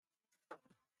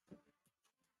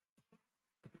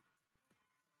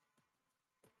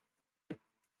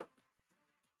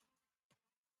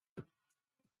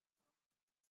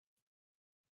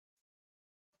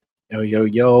Yo, yo,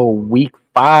 yo, week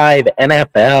 5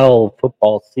 NFL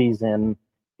football season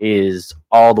is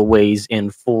all the ways in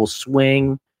full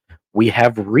swing. We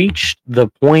have reached the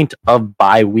point of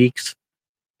bye weeks.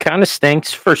 Kind of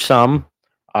stinks for some.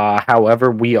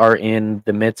 However, we are in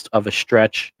the midst of a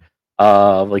stretch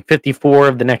of like 54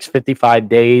 of the next 55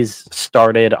 days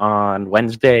started on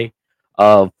Wednesday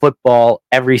of football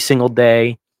every single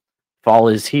day. Fall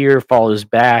is here, fall is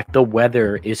back. The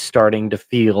weather is starting to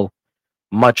feel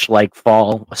much like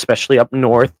fall, especially up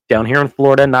north. Down here in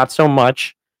Florida, not so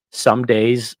much. Some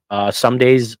days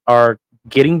are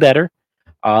getting better.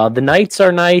 The nights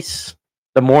are nice.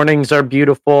 The mornings are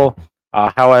beautiful.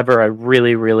 However, I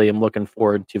really, really am looking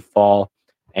forward to fall,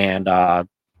 and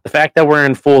the fact that we're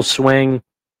in full swing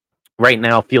right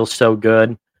now feels so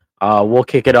good. We'll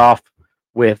kick it off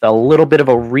with a little bit of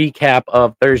a recap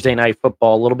of Thursday night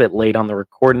football. A little bit late on the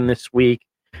recording this week.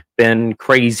 Been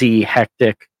crazy,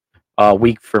 hectic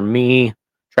week for me,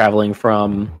 traveling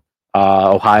from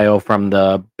Ohio from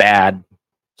the bad,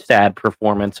 sad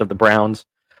performance of the Browns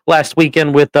last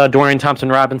weekend with Dorian Thompson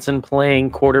Robinson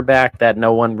playing quarterback that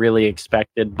no one really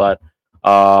expected, but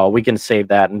we can save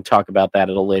that and talk about that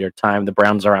at a later time. The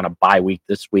Browns are on a bye week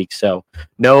this week, so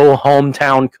no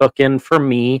hometown cooking for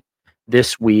me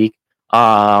this week.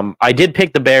 I did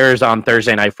pick the Bears on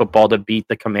Thursday Night Football to beat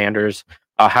the Commanders.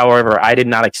 However, I did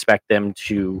not expect them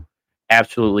to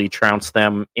absolutely trounced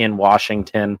them in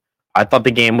Washington. I thought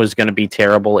the game was going to be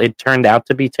terrible. It turned out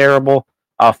to be terrible,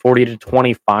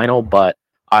 40-20 final. But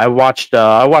I watched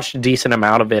a decent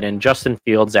amount of it, and Justin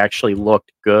Fields actually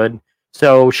looked good.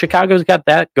 So Chicago's got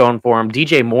that going for him.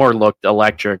 DJ Moore looked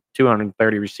electric,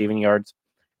 230 receiving yards,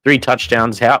 3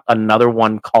 touchdowns. Another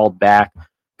one called back.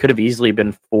 Could have easily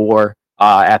been 4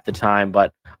 at the time,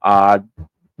 but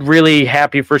really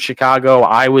happy for Chicago.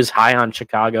 I was high on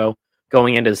Chicago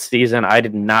going into the season. I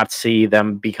did not see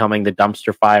them becoming the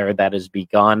dumpster fire that has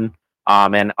begun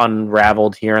and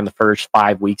unraveled here in the first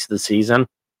 5 weeks of the season.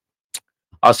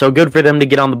 So good for them to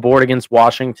get on the board against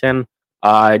Washington.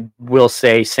 I will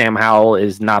say Sam Howell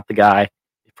is not the guy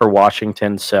for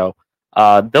Washington, so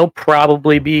they'll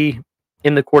probably be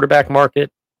in the quarterback market.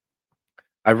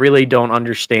 I really don't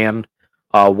understand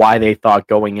why they thought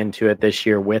going into it this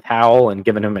year with Howell and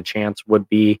giving him a chance would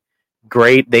be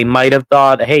great. They might have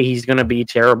thought, hey, he's going to be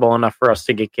terrible enough for us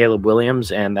to get Caleb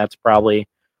Williams, and that's probably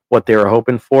what they were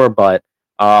hoping for. But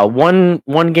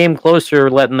one game closer,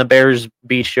 letting the Bears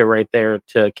beat you right there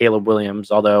to Caleb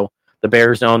Williams, although the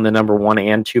Bears own the number 1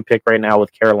 and 2 pick right now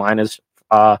with Carolina's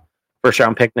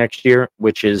first-round pick next year,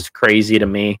 which is crazy to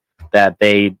me that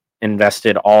they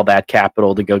invested all that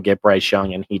capital to go get Bryce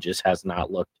Young, and he just has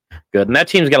not looked good. And that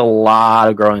team's got a lot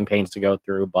of growing pains to go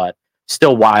through, but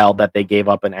still wild that they gave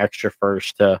up an extra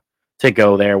first to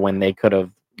go there when they could have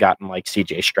gotten like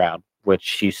CJ Stroud,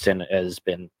 which Houston has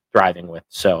been thriving with.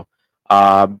 So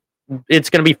it's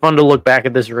going to be fun to look back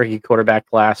at this rookie quarterback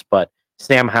class, but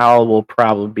Sam Howell will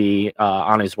probably be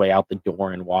on his way out the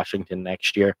door in Washington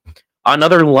next year.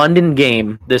 Another London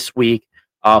game this week,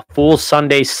 full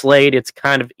Sunday slate. It's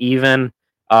kind of even,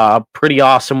 pretty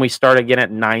awesome. We start again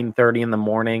at 9:30 in the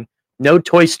morning. No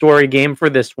Toy Story game for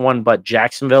this one, but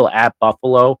Jacksonville at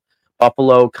Buffalo.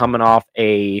 Buffalo coming off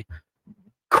a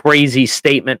crazy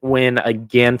statement win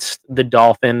against the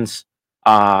Dolphins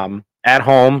at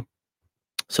home.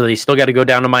 So they still got to go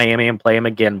down to Miami and play them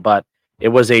again, but it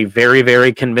was a very,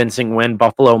 very convincing win.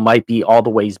 Buffalo might be all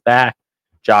the ways back.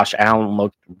 Josh Allen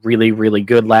looked really, really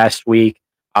good last week.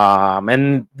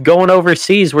 And going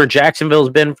overseas where Jacksonville's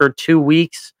been for 2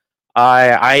 weeks,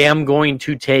 I am going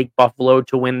to take Buffalo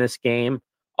to win this game,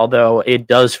 although it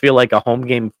does feel like a home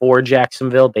game for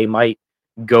Jacksonville. They might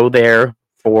go there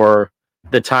for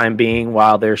the time being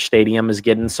while their stadium is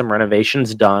getting some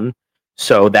renovations done.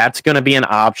 So that's going to be an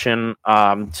option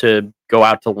to go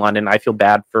out to London. I feel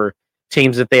bad for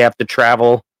teams that they have to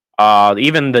travel.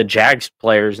 Even the Jags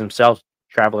players themselves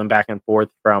traveling back and forth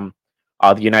from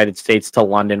the United States to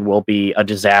London will be a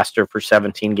disaster for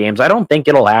 17 games. I don't think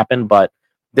it'll happen, but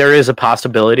there is a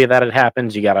possibility that it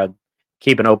happens. You got to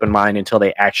keep an open mind until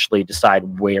they actually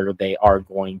decide where they are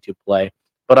going to play.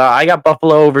 But I got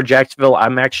Buffalo over Jacksonville.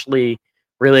 I'm actually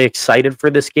really excited for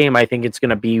this game. I think it's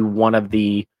going to be one of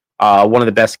the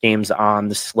best games on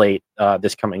the slate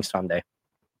this coming Sunday.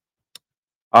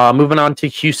 Moving on to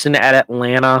Houston at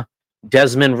Atlanta.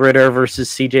 Desmond Ridder versus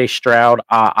CJ Stroud.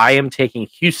 I am taking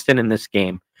Houston in this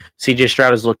game. CJ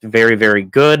Stroud has looked very, very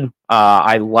good.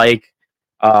 I like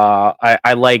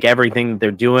everything that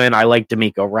they're doing. I like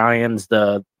D'Amico Ryans.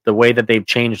 The way that they've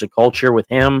changed the culture with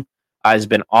him has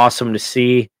been awesome to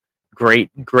see. Great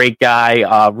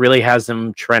guy. Really has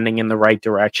them trending in the right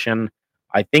direction.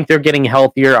 I think they're getting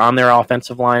healthier on their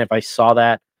offensive line. If I saw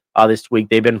that this week,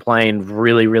 they've been playing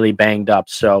really, really banged up.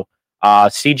 So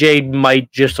CJ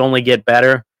might just only get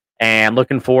better, and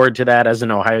looking forward to that as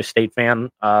an Ohio State fan.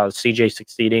 CJ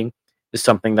succeeding is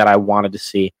something that I wanted to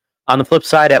see. On the flip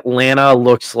side, Atlanta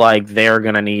looks like they're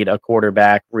going to need a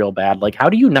quarterback real bad. Like, how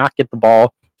do you not get the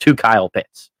ball to Kyle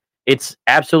Pitts? It's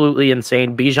absolutely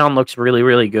insane. Bijan looks really,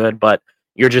 really good, but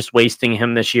you're just wasting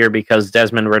him this year because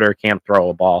Desmond Ridder can't throw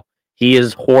a ball. He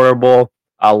is horrible.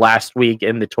 Last week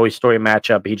in the Toy Story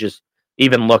matchup, he just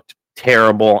even looked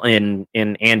terrible in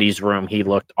Andy's room. He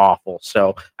looked awful.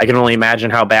 So I can only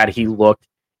imagine how bad he looked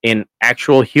in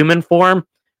actual human form.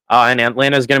 And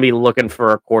Atlanta is going to be looking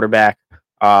for a quarterback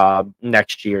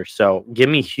next year. So give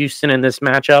me Houston in this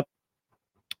matchup.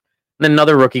 Then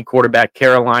another rookie quarterback,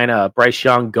 Carolina, Bryce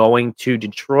Young, going to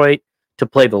Detroit to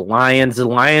play the Lions. The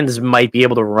Lions might be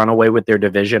able to run away with their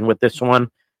division with this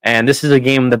one. And this is a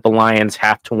game that the Lions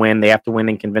have to win. They have to win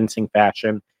in convincing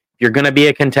fashion. If you're going to be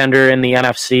a contender in the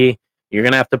NFC, you're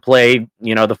going to have to play,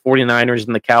 the 49ers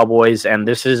and the Cowboys. And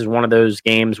this is one of those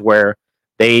games where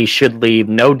they should leave,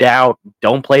 no doubt.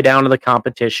 Don't play down to the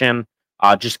competition.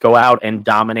 Just go out and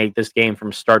dominate this game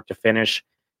from start to finish.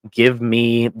 Give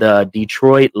me the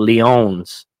Detroit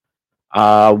Lions.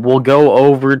 We'll go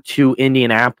over to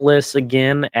Indianapolis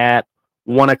again at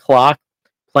 1 o'clock,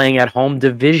 playing at home.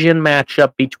 Division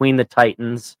matchup between the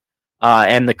Titans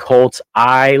and the Colts.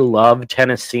 I love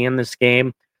Tennessee in this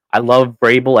game. I love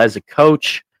Vrabel as a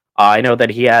coach. I know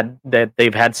that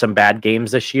they've had some bad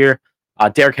games this year.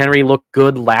 Derrick Henry looked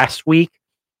good last week.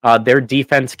 Their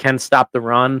defense can stop the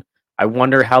run. I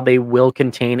wonder how they will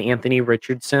contain Anthony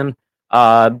Richardson.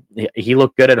 He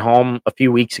looked good at home a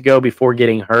few weeks ago before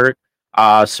getting hurt.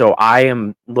 So I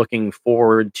am looking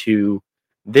forward to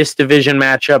this division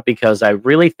matchup because I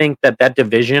really think that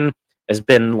division has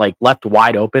been left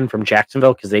wide open from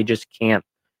Jacksonville because they just can't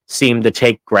seem to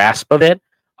take grasp of it.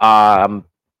 And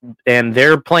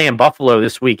they're playing Buffalo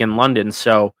this week in London.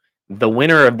 So the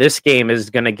winner of this game is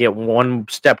going to get one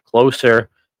step closer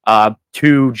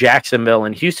to Jacksonville.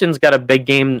 And Houston's got a big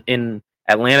game in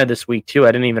Atlanta this week too.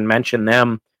 I didn't even mention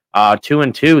them.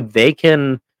 2-2.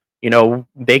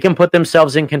 They can put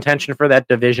themselves in contention for that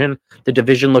division. The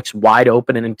division looks wide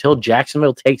open, and until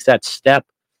Jacksonville takes that step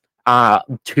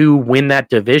to win that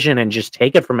division and just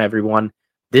take it from everyone,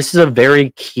 this is a very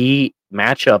key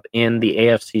matchup in the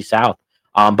AFC South.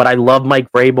 But I love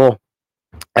Mike Vrabel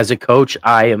as a coach.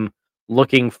 I am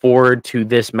looking forward to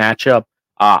this matchup.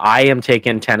 I am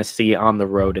taking Tennessee on the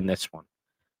road in this one.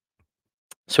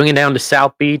 Swinging down to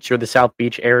South Beach or the South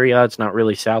Beach area. It's not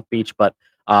really South Beach, but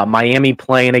Miami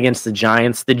playing against the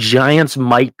Giants. The Giants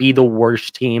might be the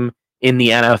worst team in the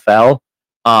NFL.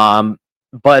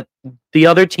 But the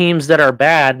other teams that are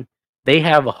bad, they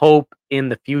have hope in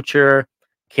the future.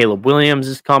 Caleb Williams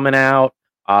is coming out.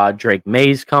 Drake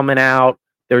May's coming out.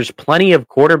 There's plenty of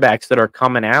quarterbacks that are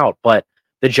coming out, but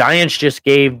the Giants just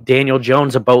gave Daniel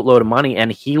Jones a boatload of money, and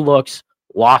he looks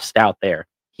lost out there.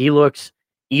 He looks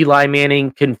Eli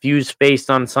Manning confused face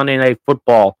on Sunday Night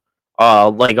Football,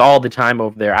 all the time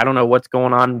over there. I don't know what's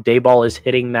going on. Daboll is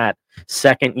hitting that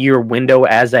second-year window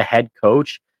as a head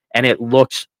coach, and it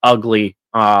looks ugly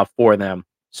for them.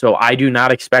 So I do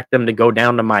not expect them to go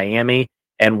down to Miami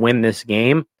and win this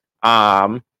game.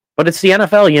 But it's the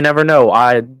NFL. You never know.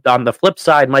 On the flip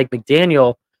side, Mike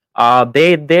McDaniel,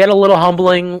 they had a little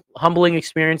humbling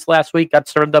experience last week. Got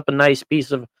served up a nice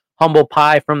piece of humble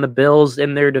pie from the Bills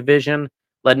in their division,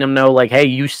 letting them know, hey,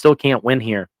 you still can't win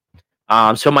here.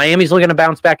 So Miami's looking to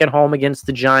bounce back at home against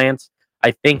the Giants.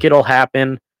 I think it'll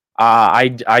happen.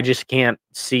 I just can't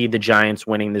see the Giants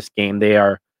winning this game. They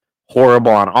are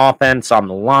horrible on offense, on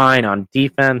the line, on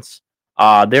defense.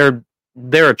 They're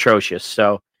atrocious.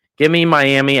 So give me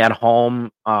Miami at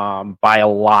home by a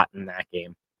lot in that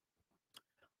game.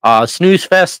 Snooze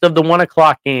fest of the 1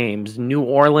 o'clock games. New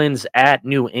Orleans at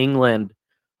New England.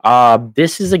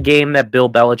 This is a game that Bill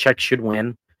Belichick should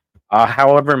win.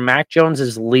 However, Mac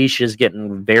Jones's leash is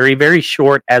getting very, very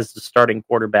short as the starting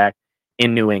quarterback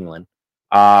in New England.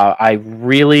 I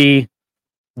really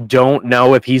don't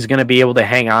know if he's going to be able to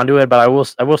hang on to it, but I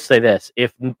will say this: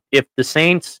 if the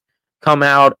Saints come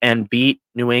out and beat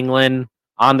New England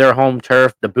on their home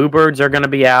turf, the Boo Birds are going to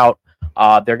be out.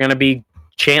 They're going to be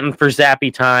chanting for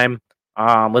Zappy time.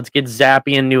 Let's get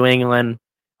Zappy in New England.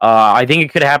 I think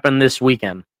it could happen this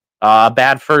weekend. A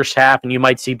bad first half, and you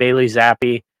might see Bailey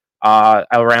Zappy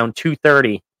around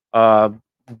 2:30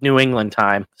 New England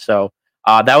time. So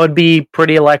that would be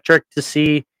pretty electric to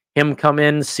see him come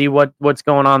in, see what's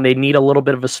going on. They need a little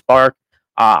bit of a spark.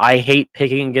 I hate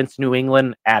picking against New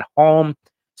England at home,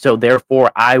 So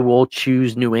therefore, I will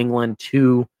choose New England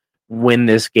to win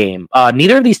this game.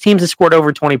 Neither of these teams has scored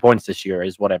over 20 points this year,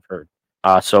 is what I've heard.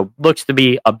 So looks to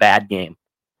be a bad game.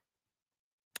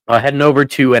 Heading over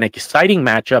to an exciting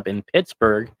matchup in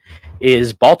Pittsburgh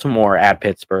is Baltimore at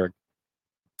Pittsburgh.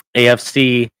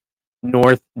 AFC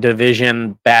North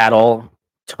Division battle.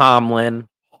 Tomlin,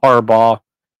 Harbaugh,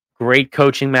 great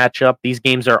coaching matchup. These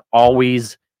games are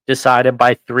always decided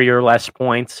by 3 or less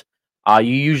points.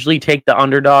 You usually take the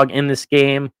underdog in this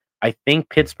game. I think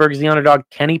Pittsburgh's the underdog.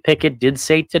 Kenny Pickett did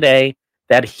say today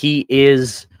that he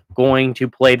is going to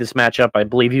play this matchup. I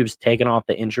believe he was taken off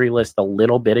the injury list a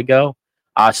little bit ago.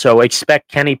 So expect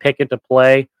Kenny Pickett to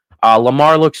play.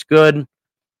 Lamar looks good.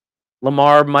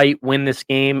 Lamar might win this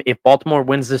game. If Baltimore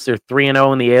wins this, they're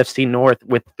 3-0 in the AFC North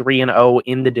with 3-0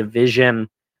 in the division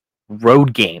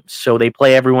road games. So they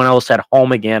play everyone else at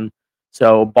home again.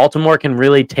 So Baltimore can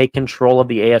really take control of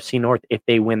the AFC North if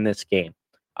they win this game.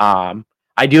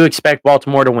 I do expect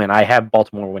Baltimore to win. I have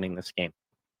Baltimore winning this game.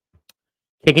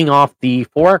 Kicking off the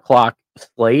 4 o'clock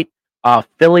slate,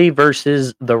 Philly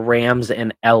versus the Rams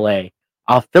in LA.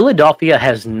 Philadelphia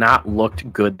has not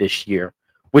looked good this year,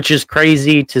 which is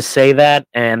crazy to say that,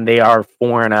 and they are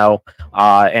 4-0,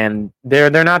 and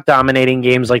they're not dominating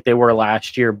games like they were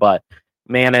last year. But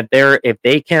man, if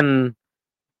they can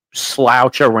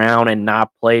slouch around and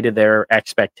not play to their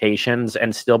expectations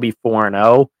and still be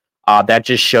 4-0, that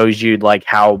just shows you like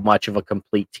how much of a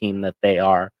complete team that they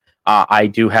are. I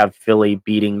do have Philly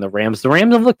beating the Rams. The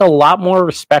Rams have looked a lot more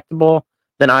respectable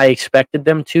than I expected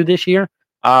them to this year.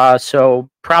 So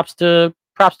props to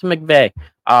McVay.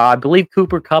 I believe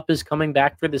Cooper Kupp is coming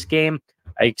back for this game.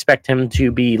 I expect him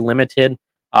to be limited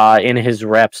in his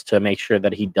reps to make sure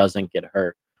that he doesn't get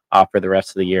hurt for the rest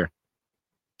of the year.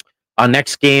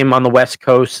 Next game on the West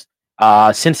Coast,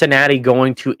 Cincinnati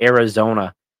going to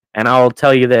Arizona. And I'll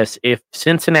tell you this, if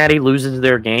Cincinnati loses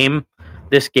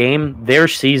this game, their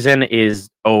season is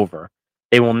over.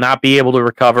 They will not be able to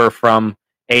recover from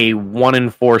a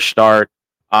 1-4 start.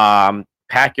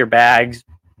 Pack your bags,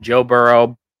 Joe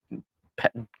Burrow,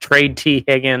 trade T.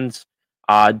 Higgins,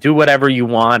 do whatever you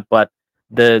want, but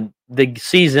the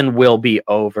season will be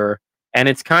over. And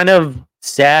it's kind of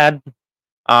sad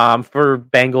for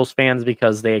Bengals fans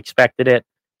because they expected it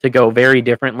to go very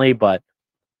differently, but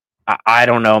I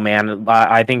don't know, man.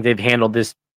 I think they've handled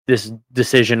this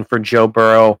decision for Joe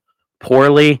Burrow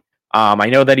poorly. I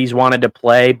know that he's wanted to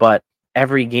play, but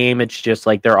every game it's just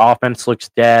like their offense looks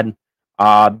dead.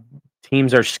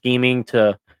 Teams are scheming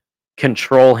to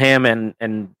control him,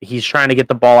 and he's trying to get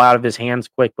the ball out of his hands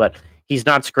quick, but he's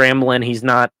not scrambling. He's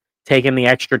not taking the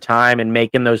extra time and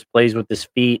making those plays with his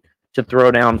feet to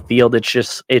throw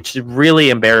downfield. It's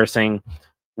really embarrassing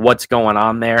what's going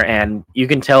on there, and you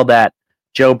can tell that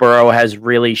Joe Burrow has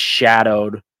really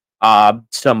shadowed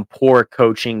some poor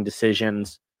coaching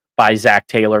decisions by Zach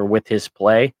Taylor with his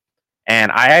play.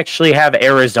 And I actually have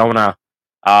Arizona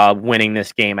winning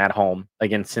this game at home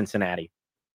against Cincinnati.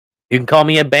 You can call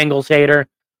me a Bengals hater.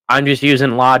 I'm just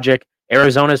using logic.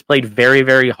 Arizona's played very,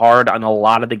 very hard on a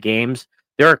lot of the games.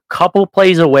 They're a couple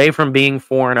plays away from being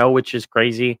 4-0, which is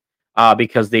crazy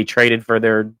because they traded for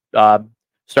their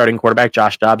starting quarterback,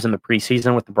 Josh Dobbs, in the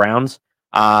preseason with the Browns.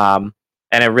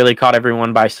 And it really caught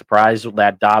everyone by surprise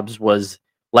that Dobbs was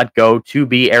let go to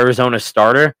be Arizona's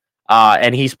starter.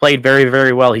 And he's played very,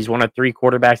 very well. He's one of 3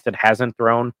 quarterbacks that hasn't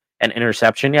thrown an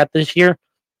interception yet this year.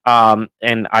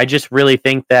 And I just really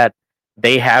think that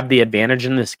they have the advantage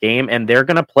in this game, and they're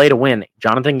going to play to win.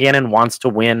 Jonathan Gannon wants to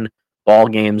win ball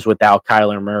games without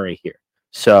Kyler Murray here.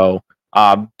 So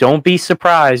don't be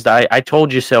surprised. I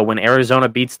told you so when Arizona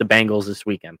beats the Bengals this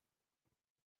weekend.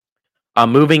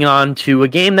 Moving on to a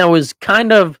game that was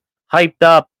kind of hyped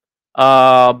up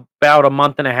about a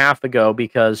month and a half ago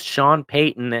because Sean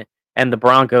Payton and the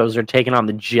Broncos are taking on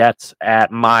the Jets at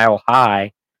Mile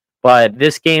High. But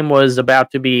this game was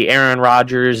about to be Aaron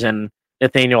Rodgers and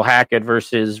Nathaniel Hackett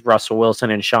versus Russell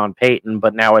Wilson and Sean Payton,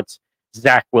 but now it's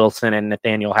Zach Wilson and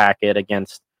Nathaniel Hackett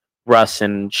against Russ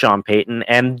and Sean Payton.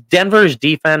 And Denver's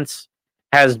defense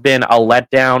has been a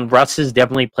letdown. Russ has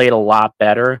definitely played a lot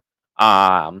better.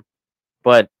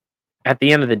 But at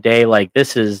the end of the day, like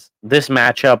this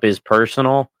matchup is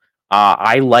personal.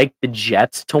 I like the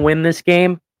Jets to win this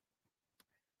game.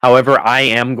 However, I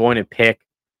am going to pick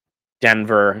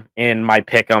Denver in my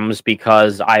pick'ems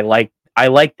because I like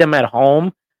them at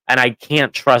home, and I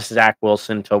can't trust Zach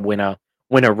Wilson to win a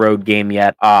road game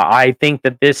yet. I think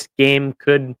that this game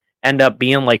could end up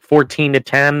being like 14-10,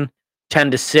 10-6,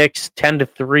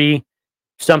 10-3,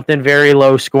 something very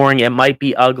low scoring. It might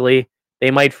be ugly.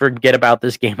 They might forget about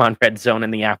this game on Red Zone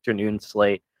in the afternoon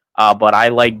slate. but I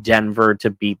like Denver to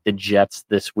beat the Jets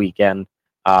this weekend.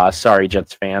 Sorry,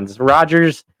 Jets fans.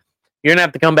 Rodgers, you're going to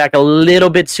have to come back a little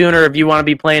bit sooner if you want to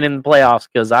be playing in the playoffs,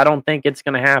 because I don't think it's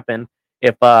going to happen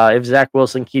if Zach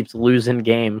Wilson keeps losing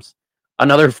games.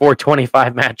 Another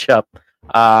 425 matchup.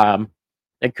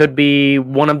 It could be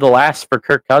one of the last for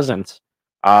Kirk Cousins.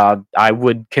 I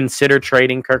would consider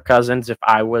trading Kirk Cousins if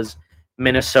I was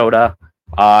Minnesota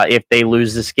if they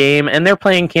lose this game. And they're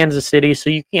playing Kansas City, so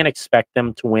you can't expect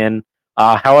them to win.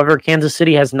 However, Kansas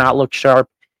City has not looked sharp.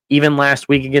 Even last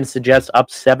week against the Jets, up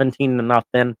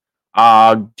 17-0.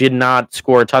 Did not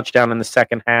score a touchdown in the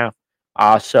second half.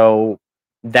 So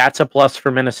that's a plus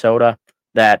for Minnesota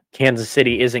that Kansas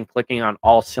City isn't clicking on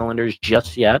all cylinders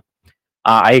just yet.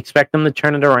 I expect them to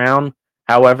turn it around.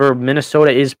 However,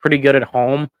 Minnesota is pretty good at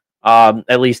home.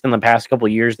 At least in the past couple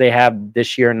of years, they have.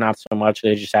 This year, not so much.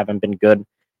 They just haven't been good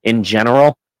in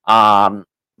general.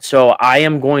 So I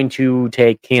am going to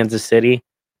take Kansas City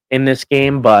in this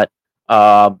game, but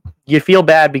you feel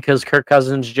bad because Kirk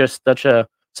Cousins is just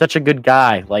such a good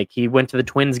guy. Like, he went to the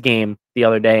Twins game the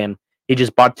other day and he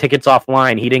just bought tickets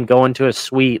offline. He didn't go into a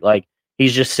suite. Like,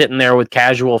 he's just sitting there with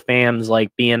casual fans, like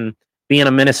being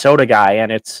a Minnesota guy.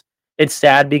 And it's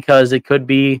sad because it could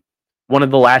be one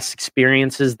of the last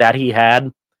experiences that he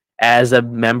had as a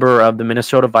member of the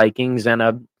Minnesota Vikings and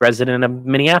a resident of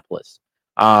Minneapolis.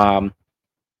 I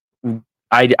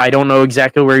don't know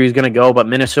exactly where he's going to go, but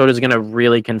Minnesota is going to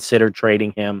really consider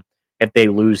trading him if they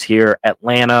lose here.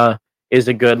 Atlanta is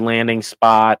a good landing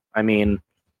spot. I mean,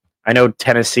 I know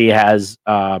Tennessee has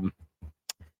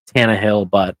Tannehill,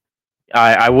 but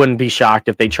I wouldn't be shocked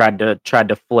if they tried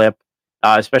to flip,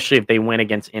 especially if they win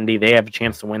against Indy. They have a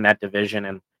chance to win that division,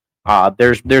 and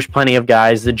there's plenty of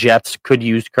guys. The Jets could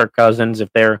use Kirk Cousins if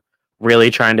they're really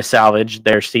trying to salvage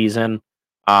their season.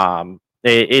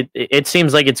 It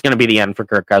seems like it's going to be the end for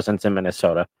Kirk Cousins in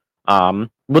Minnesota.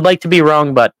 Would like to be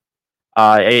wrong, but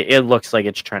it looks like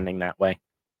it's trending that way.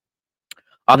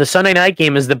 The Sunday night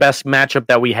game is the best matchup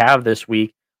that we have this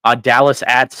week. Dallas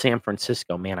at San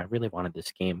Francisco. Man, I really wanted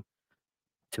this game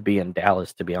to be in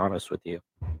Dallas, to be honest with you,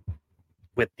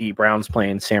 with the Browns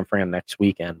playing San Fran next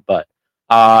weekend. But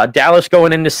Dallas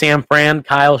going into San Fran,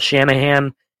 Kyle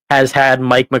Shanahan has had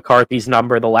Mike McCarthy's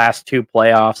number the last two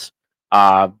playoffs.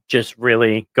 Just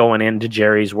really going into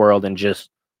Jerry's world and just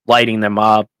lighting them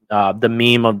up. The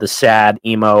meme of the sad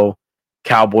emo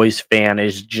Cowboys fan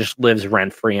just lives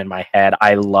rent free in my head.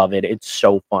 I love it. It's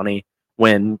so funny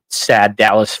when sad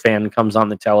Dallas fan comes on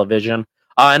the television.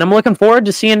 And I'm looking forward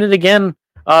to seeing it again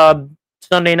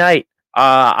Sunday night.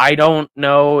 I don't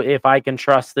know if I can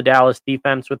trust the Dallas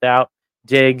defense without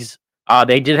Diggs.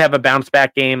 They did have a bounce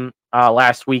back game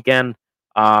last weekend.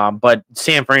 But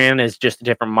San Fran is just a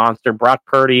different monster. Brock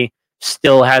Purdy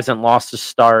still hasn't lost a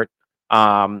start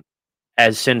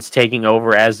as since taking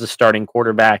over as the starting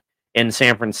quarterback in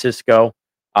San Francisco.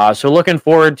 So looking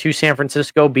forward to San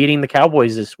Francisco beating the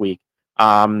Cowboys this week.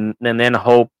 And then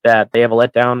hope that they have a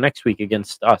letdown next week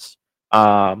against us.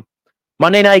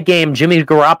 Monday night game, Jimmy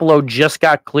Garoppolo just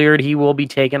got cleared. He will be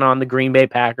taking on the Green Bay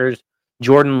Packers.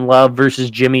 Jordan Love versus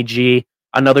Jimmy G.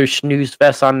 Another snooze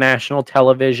fest on national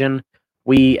television.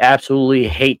 We absolutely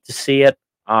hate to see it,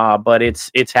 but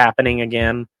it's happening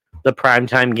again. The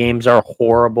primetime games are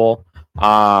horrible.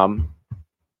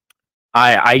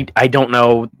 I don't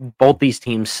know. Both these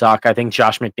teams suck. I think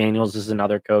Josh McDaniels is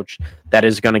another coach that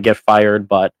is going to get fired,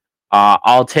 but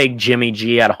I'll take Jimmy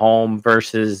G at home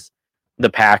versus the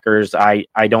Packers. I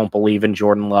don't believe in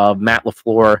Jordan Love. Matt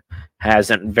LaFleur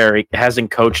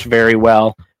hasn't coached very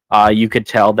well. You could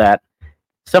tell that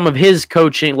some of his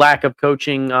lack of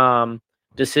coaching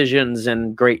decisions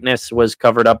and greatness was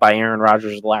covered up by Aaron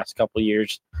Rodgers the last couple of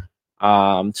years.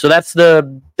 So that's a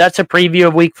preview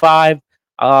of Week 5.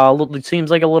 It seems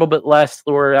like a little bit less.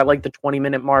 We're at like the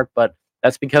 20-minute mark, but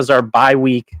that's because our bye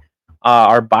week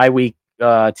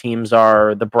teams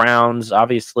are the Browns,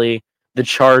 obviously. The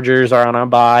Chargers are on a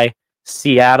bye.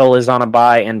 Seattle is on a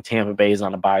bye, and Tampa Bay is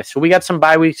on a bye. So we got some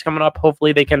bye weeks coming up.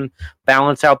 Hopefully they can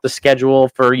balance out the schedule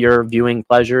for your viewing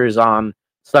pleasures on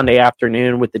Sunday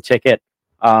afternoon with the ticket.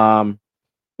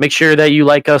 Make sure that you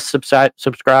like us,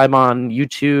 subscribe on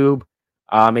YouTube.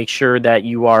 Make sure that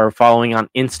you are following on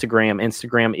Instagram.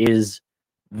 Instagram is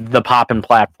the poppin'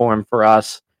 platform for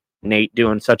us. Nate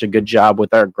doing such a good job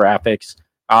with our graphics.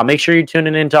 Make sure you're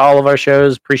tuning into all of our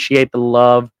shows. Appreciate the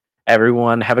love,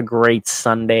 everyone. Have a great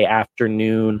Sunday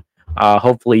afternoon.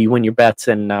 Hopefully you win your bets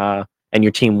and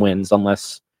your team wins,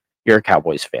 unless you're a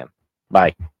Cowboys fan.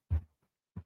 Bye.